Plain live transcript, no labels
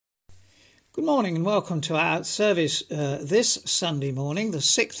Good morning and welcome to our service this Sunday morning, the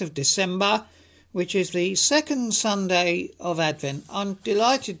 6th of December, which is the second Sunday of Advent. I'm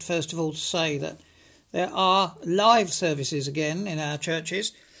delighted, first of all, to say that there are live services again in our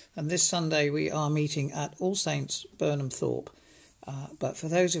churches, and this Sunday we are meeting at All Saints, Burnham Thorpe. But for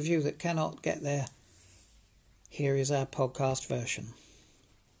those of you that cannot get there, here is our podcast version.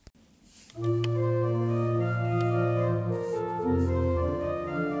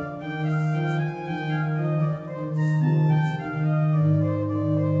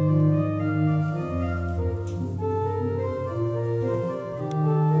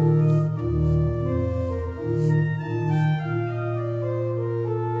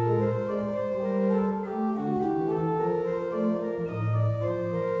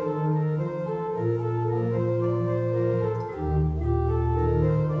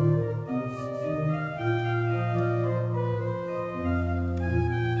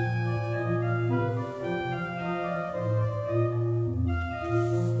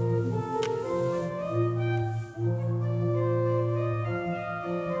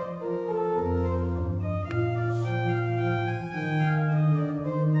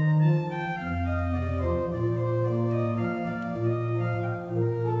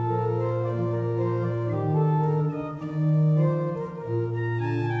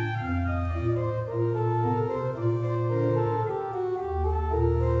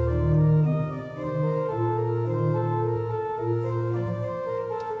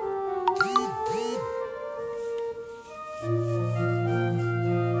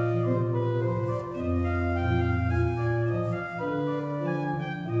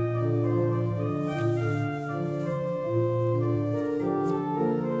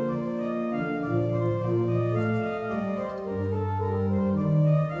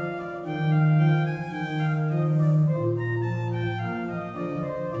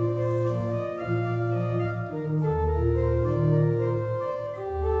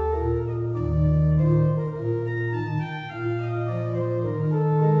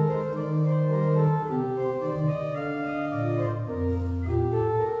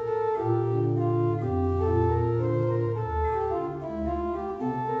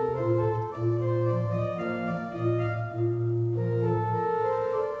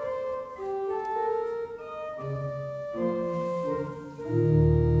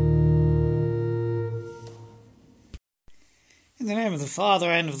 In the name of the Father,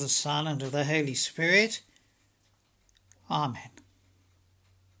 and of the Son, and of the Holy Spirit. Amen.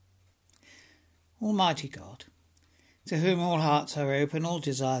 Almighty God, to whom all hearts are open, all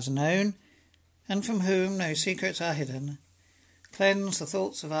desires known, and from whom no secrets are hidden, cleanse the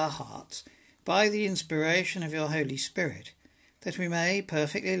thoughts of our hearts by the inspiration of your Holy Spirit, that we may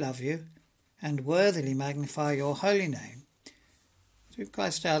perfectly love you and worthily magnify your holy name. Through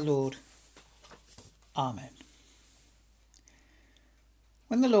Christ our Lord. Amen.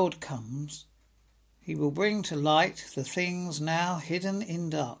 When the Lord comes, he will bring to light the things now hidden in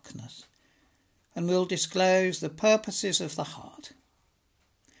darkness, and will disclose the purposes of the heart.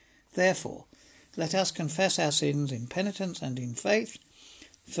 Therefore, let us confess our sins in penitence and in faith,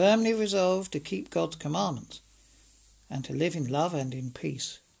 firmly resolved to keep God's commandments, and to live in love and in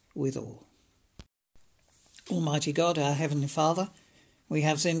peace with all. Almighty God, our Heavenly Father, we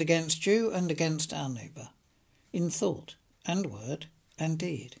have sinned against you and against our neighbour, in thought and word and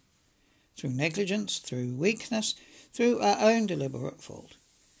deed, through negligence, through weakness, through our own deliberate fault.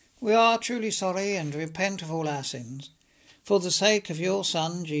 We are truly sorry and repent of all our sins. For the sake of your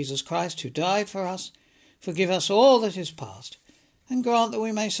Son, Jesus Christ, who died for us, forgive us all that is past, and grant that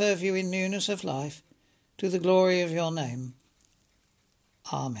we may serve you in newness of life, to the glory of your name.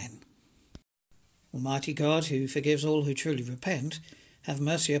 Amen. Almighty God, who forgives all who truly repent, have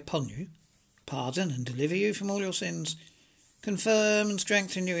mercy upon you, pardon and deliver you from all your sins, confirm and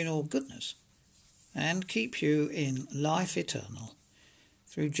strengthen you in all goodness, and keep you in life eternal.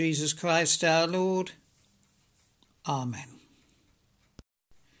 Through Jesus Christ our Lord. Amen.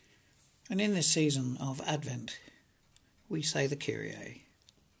 And in this season of Advent, we say the Kyrie.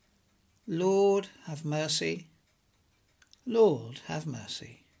 Lord, have mercy. Lord, have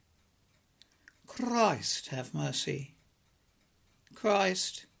mercy. Christ, have mercy.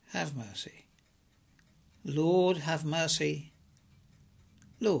 Christ, have mercy. Lord, have mercy.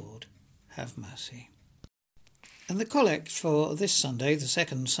 Lord, have mercy. And the collect for this Sunday, the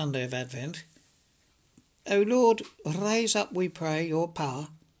second Sunday of Advent. O Lord, raise up, we pray, your power,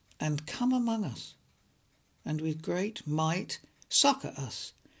 and come among us, and with great might succour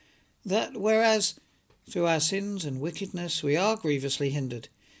us, that whereas through our sins and wickedness we are grievously hindered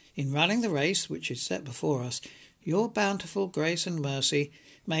in running the race which is set before us, your bountiful grace and mercy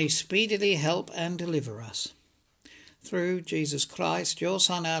may speedily help and deliver us. Through Jesus Christ, your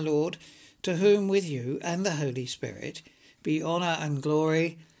Son, our Lord, to whom with you and the Holy Spirit be honour and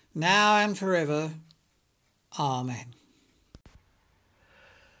glory, now and forever. Amen.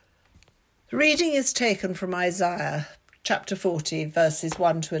 The reading is taken from Isaiah chapter 40, verses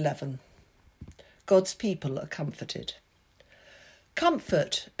 1 to 11. God's people are comforted.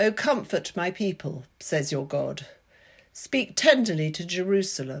 Comfort, O comfort my people, says your God. Speak tenderly to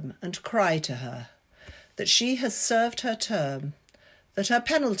Jerusalem and cry to her, that she has served her term, that her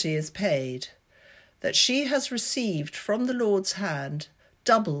penalty is paid, that she has received from the Lord's hand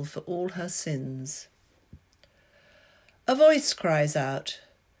double for all her sins. A voice cries out,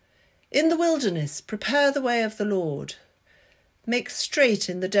 "In the wilderness prepare the way of the Lord. Make straight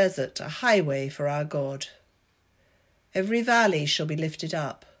in the desert a highway for our God. Every valley shall be lifted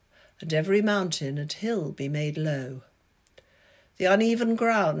up, and every mountain and hill be made low. The uneven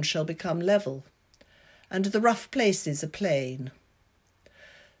ground shall become level, and the rough places a plain.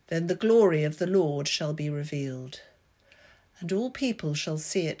 Then the glory of the Lord shall be revealed, and all people shall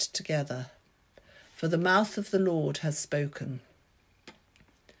see it together, for the mouth of the Lord has spoken."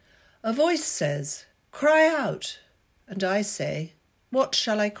 A voice says, "Cry out," and I say, "What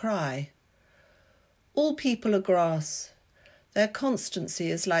shall I cry?" All people are grass. Their constancy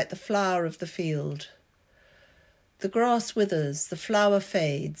is like the flower of the field. The grass withers, the flower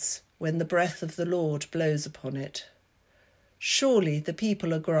fades, when the breath of the Lord blows upon it. Surely the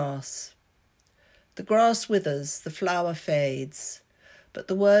people are grass. The grass withers, the flower fades, but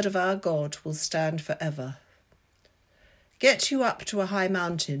the word of our God will stand forever. Get you up to a high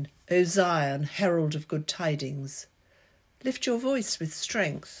mountain, O Zion, herald of good tidings. Lift your voice with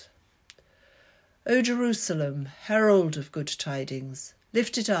strength. O Jerusalem, herald of good tidings,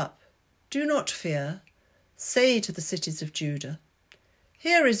 lift it up. Do not fear. Say to the cities of Judah,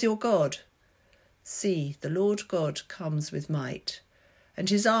 "Here is your God." See, the Lord God comes with might, and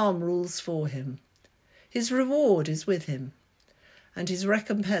his arm rules for him. His reward is with him, and his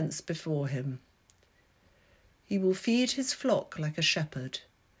recompense before him. He will feed his flock like a shepherd.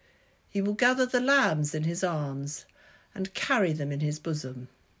 He will gather the lambs in his arms and carry them in his bosom,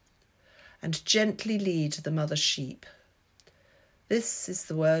 and gently lead the mother sheep. This is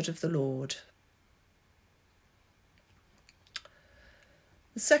the word of the Lord.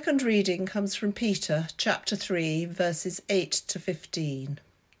 The second reading comes from Peter, chapter 3, verses 8 to 15.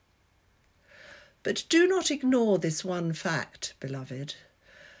 But do not ignore this one fact, beloved,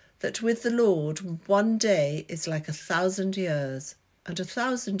 that with the Lord 1 day is like 1,000 years, and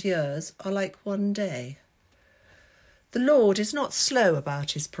 1,000 years are like 1 day. The Lord is not slow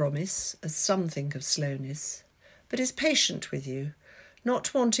about his promise, as some think of slowness, but is patient with you,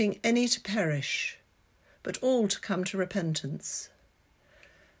 not wanting any to perish, but all to come to repentance.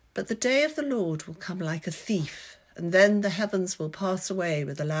 But the day of the Lord will come like a thief, and then the heavens will pass away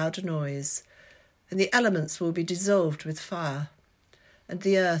with a loud noise, and the elements will be dissolved with fire, and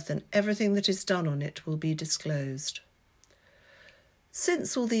the earth and everything that is done on it will be disclosed.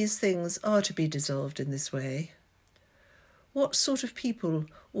 Since all these things are to be dissolved in this way, what sort of people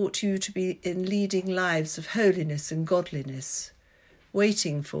ought you to be in leading lives of holiness and godliness,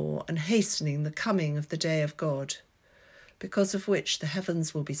 waiting for and hastening the coming of the day of God, because of which the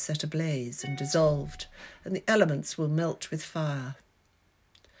heavens will be set ablaze and dissolved, and the elements will melt with fire?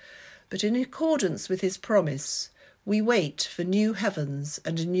 But in accordance with his promise, we wait for new heavens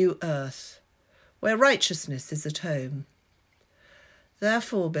and a new earth, where righteousness is at home.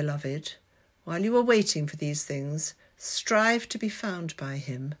 Therefore, beloved, while you are waiting for these things, strive to be found by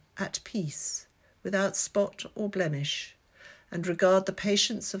him at peace, without spot or blemish, and regard the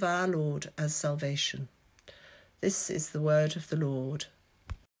patience of our Lord as salvation. This is the word of the Lord.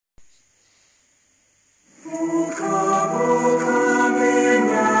 O come,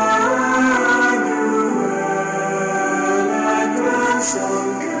 Emmanuel, and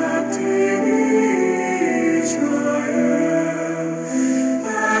ransom captive Israel,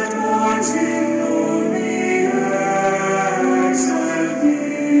 that mourns in lonely exile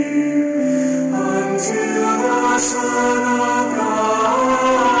near, until the Son of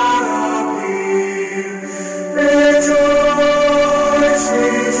God appear. Rejoice,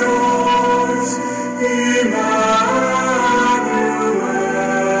 rejoice, Emmanuel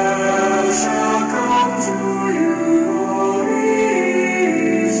shall come to you, O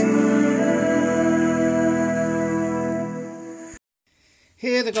Israel.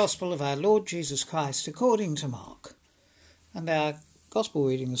 Hear the gospel of our Lord Jesus Christ according to Mark. And our gospel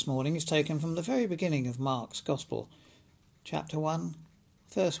reading this morning is taken from the very beginning of Mark's gospel, chapter 1,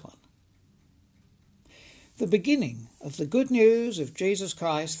 verse 1. the beginning of the good news of Jesus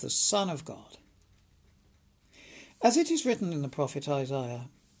Christ, the Son of God. As it is written in the prophet Isaiah,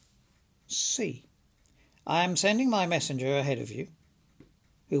 "See, I am sending my messenger ahead of you,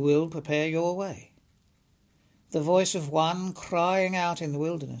 who will prepare your way. The voice of one crying out in the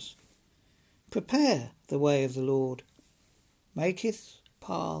wilderness, prepare the way of the Lord, make his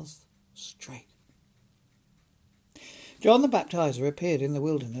paths straight." John the Baptizer appeared in the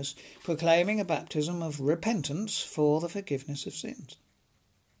wilderness, proclaiming a baptism of repentance for the forgiveness of sins.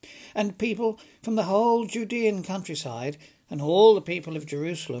 And people from the whole Judean countryside and all the people of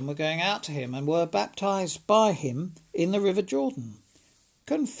Jerusalem were going out to him and were baptized by him in the river Jordan,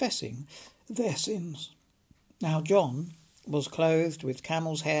 confessing their sins. Now John was clothed with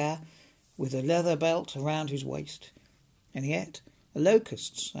camel's hair, with a leather belt around his waist, and he ate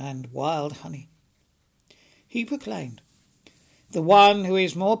locusts and wild honey. He proclaimed, "The one who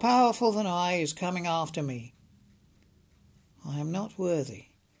is more powerful than I is coming after me. I am not worthy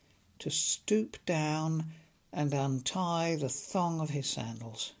to stoop down and untie the thong of his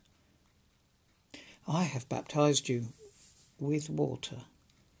sandals. I have baptized you with water,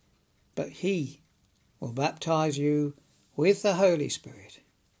 but he will baptize you with the Holy Spirit."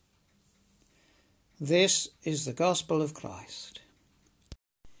 This is the gospel of Christ.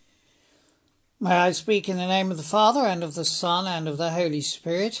 May I speak in the name of the Father, and of the Son, and of the Holy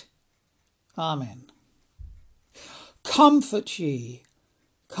Spirit. Amen. Comfort ye,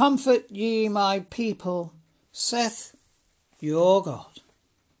 my people, saith your God.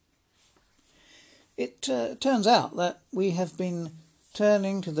 It turns out that we have been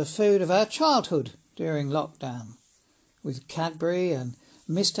turning to the food of our childhood during lockdown, with Cadbury and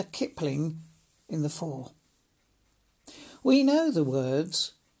Mr. Kipling in the fore. We know the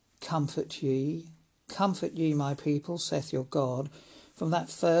words, comfort ye, my people, saith your God, from that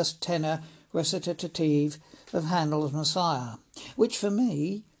first tenor recitative of Handel's Messiah, which for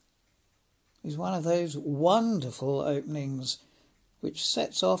me is one of those wonderful openings which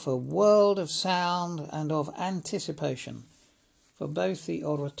sets off a world of sound and of anticipation for both the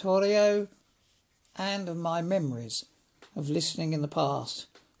oratorio and of my memories of listening in the past,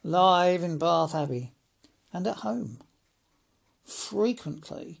 live in Bath Abbey and at home,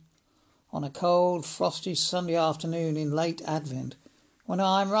 frequently on a cold, frosty Sunday afternoon in late Advent when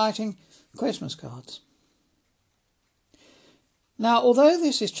I am writing Christmas cards. Now, although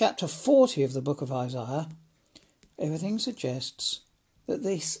this is chapter 40 of the book of Isaiah, everything suggests that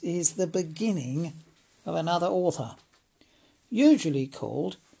this is the beginning of another author, usually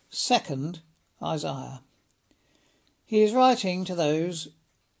called Second Isaiah. He is writing to those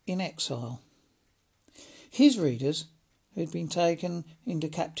in exile. His readers who had been taken into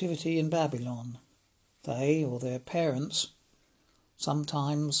captivity in Babylon, they or their parents,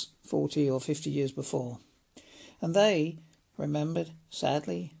 sometimes 40 or 50 years before, and they remembered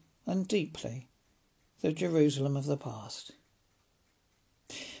sadly and deeply the Jerusalem of the past.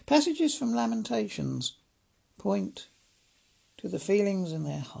 Passages from Lamentations point to the feelings in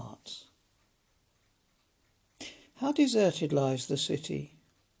their hearts. How deserted lies the city,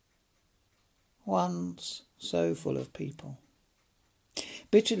 once so full of people.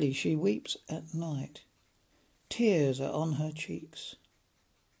 Bitterly she weeps at night. Tears are on her cheeks.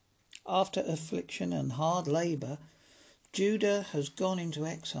 After affliction and hard labour, Judah has gone into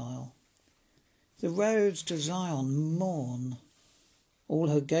exile. The roads to Zion mourn. All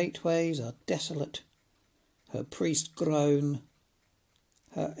her gateways are desolate. Her priests groan.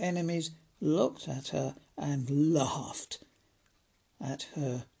 Her enemies looked at her and laughed at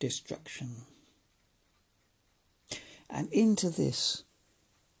her destruction. And into this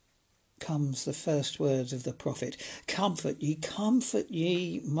comes the first words of the prophet, comfort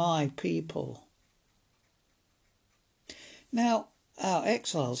ye, my people. Now, our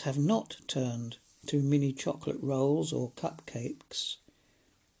exiles have not turned to mini chocolate rolls or cupcakes,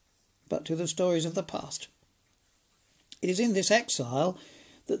 but to the stories of the past. It is in this exile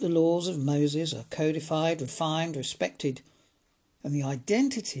that the laws of Moses are codified, refined, respected, and the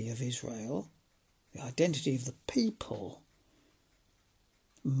identity of Israel, the identity of the people,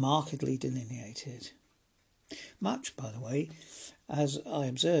 markedly delineated. Much, by the way, as I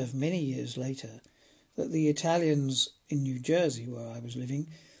observed many years later, that the Italians in New Jersey, where I was living,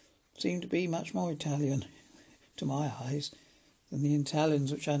 seemed to be much more Italian, to my eyes, than the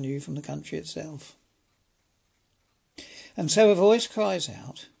Italians which I knew from the country itself. And so a voice cries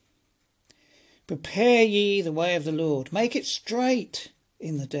out, prepare ye the way of the Lord, make it straight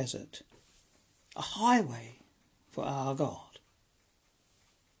in the desert, a highway for our God.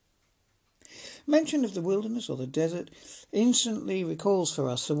 Mention of the wilderness or the desert instantly recalls for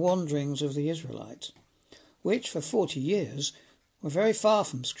us the wanderings of the Israelites, which for 40 years were very far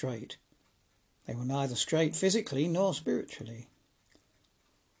from straight. They were neither straight physically nor spiritually.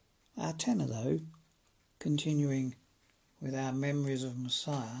 Our tenor, though, continuing with our memories of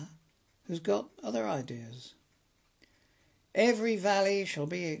Messiah, has got other ideas. Every valley shall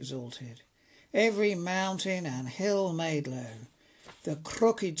be exalted, every mountain and hill made low, the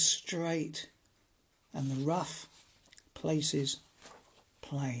crooked straight, and the rough places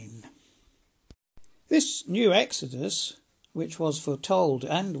plain. This new Exodus, which was foretold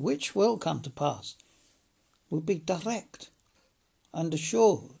and which will come to pass, will be direct and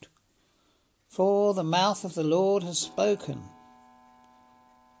assured, for the mouth of the Lord has spoken.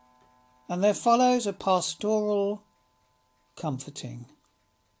 And there follows a pastoral comforting.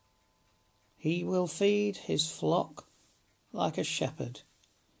 He will feed his flock like a shepherd.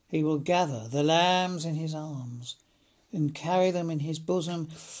 He will gather the lambs in his arms and carry them in his bosom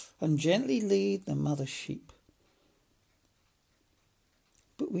and gently lead the mother sheep.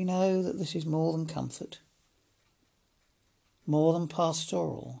 But we know that this is more than comfort, more than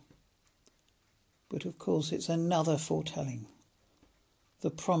pastoral. But of course it's another foretelling,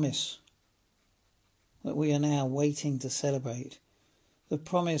 the promise that we are now waiting to celebrate, the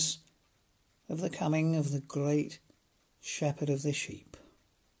promise of the coming of the great shepherd of the sheep.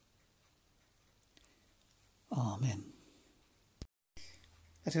 Amen.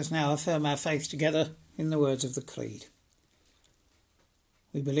 Let us now affirm our faith together in the words of the Creed.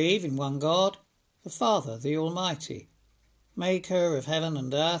 We believe in one God, the Father, the Almighty, maker of heaven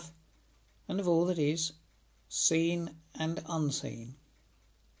and earth, and of all that is, seen and unseen.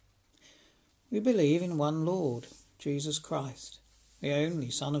 We believe in one Lord, Jesus Christ, the only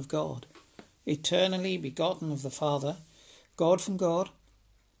Son of God, eternally begotten of the Father, God from God,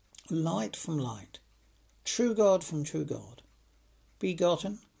 light from light, true God from true God,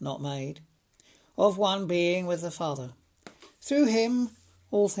 begotten, not made, of one being with the Father. Through him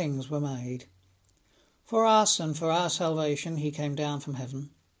all things were made. For us and for our salvation he came down from heaven,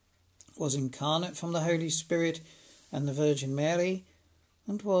 was incarnate from the Holy Spirit and the Virgin Mary,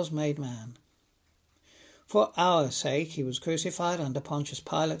 and was made man. For our sake he was crucified under Pontius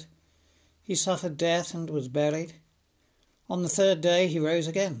Pilate. He suffered death and was buried. On the third day he rose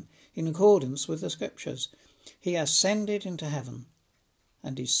again, in accordance with the Scriptures. He ascended into heaven,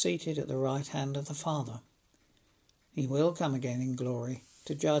 and is seated at the right hand of the Father. He will come again in glory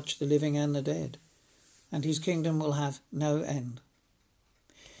to judge the living and the dead, and his kingdom will have no end.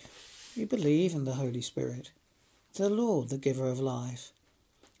 We believe in the Holy Spirit, the Lord, the giver of life,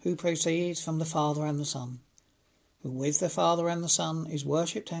 who proceeds from the Father and the Son, who with the Father and the Son is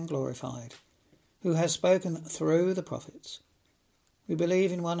worshipped and glorified, who has spoken through the prophets. We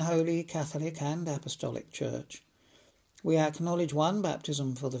believe in one holy, Catholic and Apostolic Church. We acknowledge one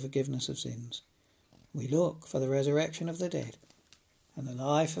baptism for the forgiveness of sins. We look for the resurrection of the dead and the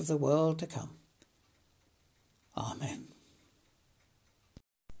life of the world to come. Amen.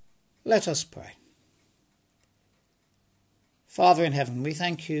 Let us pray. Father in heaven, we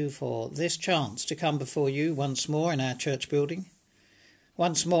thank you for this chance to come before you once more in our church building,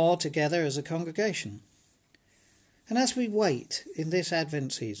 once more together as a congregation. And as we wait in this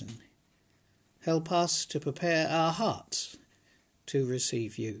Advent season, help us to prepare our hearts to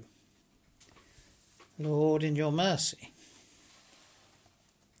receive you. Lord, in your mercy,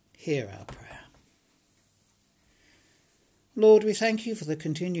 hear our prayer. Lord, we thank you for the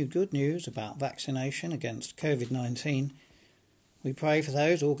continued good news about vaccination against COVID-19. We pray for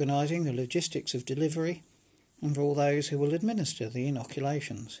those organising the logistics of delivery and for all those who will administer the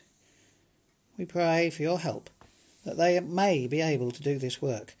inoculations. We pray for your help that they may be able to do this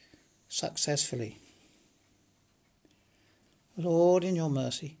work successfully. Lord, in your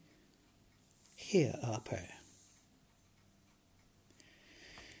mercy, hear our prayer.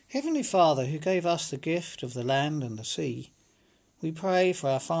 Heavenly Father, who gave us the gift of the land and the sea, we pray for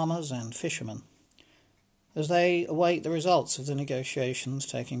our farmers and fishermen as they await the results of the negotiations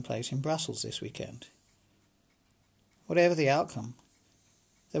taking place in Brussels this weekend. Whatever the outcome,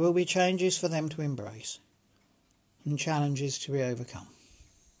 there will be changes for them to embrace and challenges to be overcome.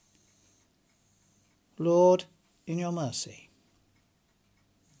 Lord, in your mercy,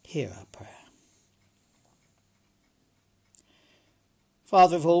 hear our prayer.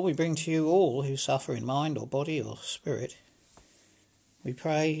 Father of all, we bring to you all who suffer in mind or body or spirit. We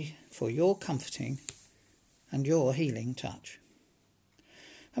pray for your comforting and your healing touch.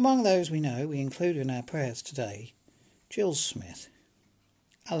 Among those we know, we include in our prayers today Jill Smith,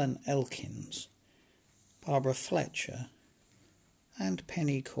 Alan Elkins, Barbara Fletcher, and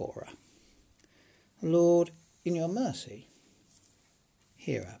Penny Cora. Lord, in your mercy,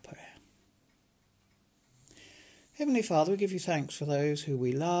 hear our prayer. Heavenly Father, we give you thanks for those who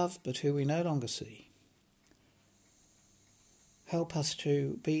we love but who we no longer see. Help us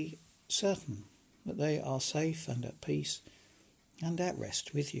to be certain that they are safe and at peace and at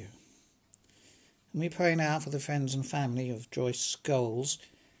rest with you. And we pray now for the friends and family of Joyce Scholes,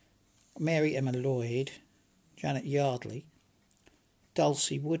 Mary Emma Lloyd, Janet Yardley,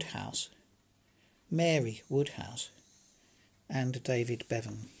 Dulcie Woodhouse, Mary Woodhouse, and David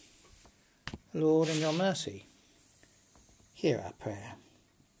Bevan. Lord, in your mercy, hear our prayer.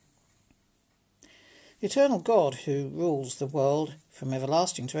 Eternal God, who rules the world from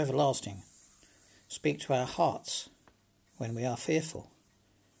everlasting to everlasting, speak to our hearts when we are fearful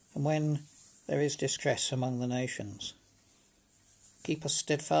and when there is distress among the nations. Keep us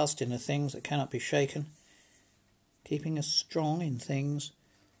steadfast in the things that cannot be shaken, keeping us strong in things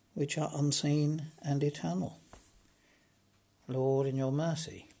which are unseen and eternal. Lord, in your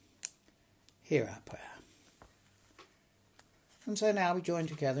mercy, hear our prayer. And so now we join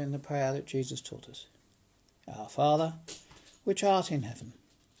together in the prayer that Jesus taught us. Our Father, which art in heaven,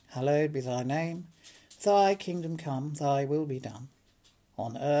 hallowed be thy name. Thy kingdom come, thy will be done,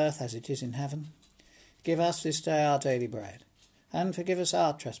 on earth as it is in heaven. Give us this day our daily bread, and forgive us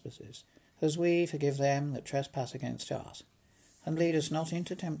our trespasses, as we forgive them that trespass against us. And lead us not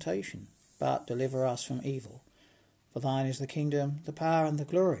into temptation, but deliver us from evil. For thine is the kingdom, the power, and the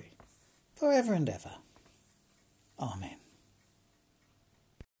glory, for ever and ever. Amen.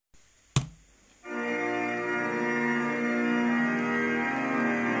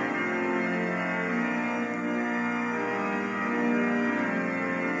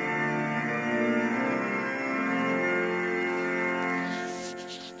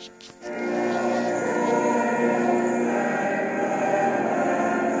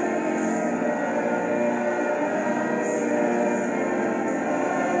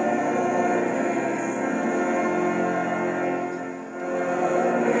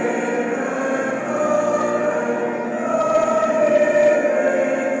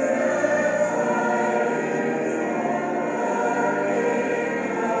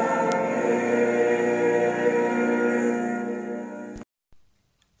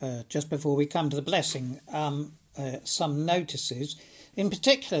 Just before we come to the blessing, some notices. In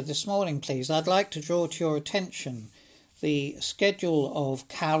particular this morning, please, I'd like to draw to your attention the schedule of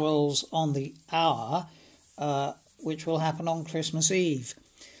carols on the hour, which will happen on Christmas Eve.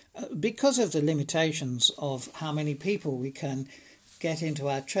 Because of the limitations of how many people we can get into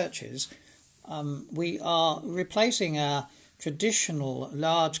our churches, we are replacing our traditional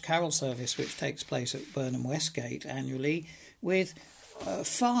large carol service, which takes place at Burnham Westgate annually, with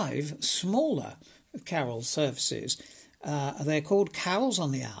 5 smaller carol services. They're called Carols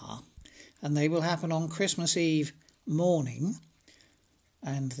on the Hour, and they will happen on Christmas Eve morning,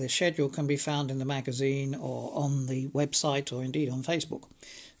 and the schedule can be found in the magazine or on the website or indeed on Facebook.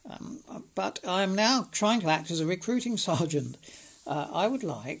 But I'm now trying to act as a recruiting sergeant. I would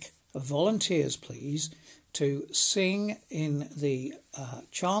like volunteers, please, to sing in the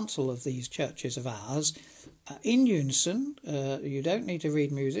chancel of these churches of ours in unison. You don't need to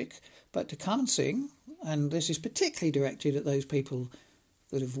read music, but to come and sing. And this is particularly directed at those people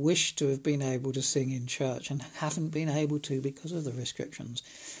that have wished to have been able to sing in church and haven't been able to because of the restrictions.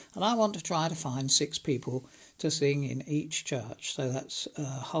 And I want to try to find 6 people to sing in each church. So that's a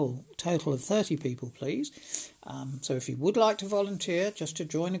whole total of 30 people, please. So if you would like to volunteer just to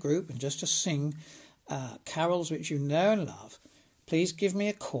join a group and just to sing carols which you know and love, please give me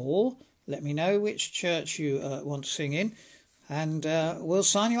a call. Let me know which church you want to sing in, and we'll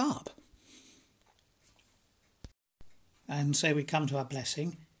sign you up. And so we come to our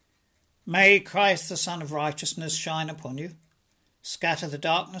blessing. May Christ, the Son of Righteousness, shine upon you, scatter the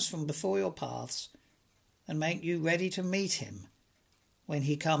darkness from before your paths, and make you ready to meet him when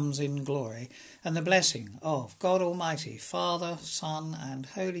he comes in glory. And the blessing of God Almighty, Father, Son, and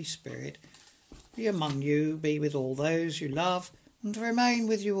Holy Spirit be among you, be with all those you love, and remain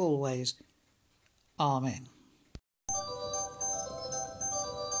with you always. Amen.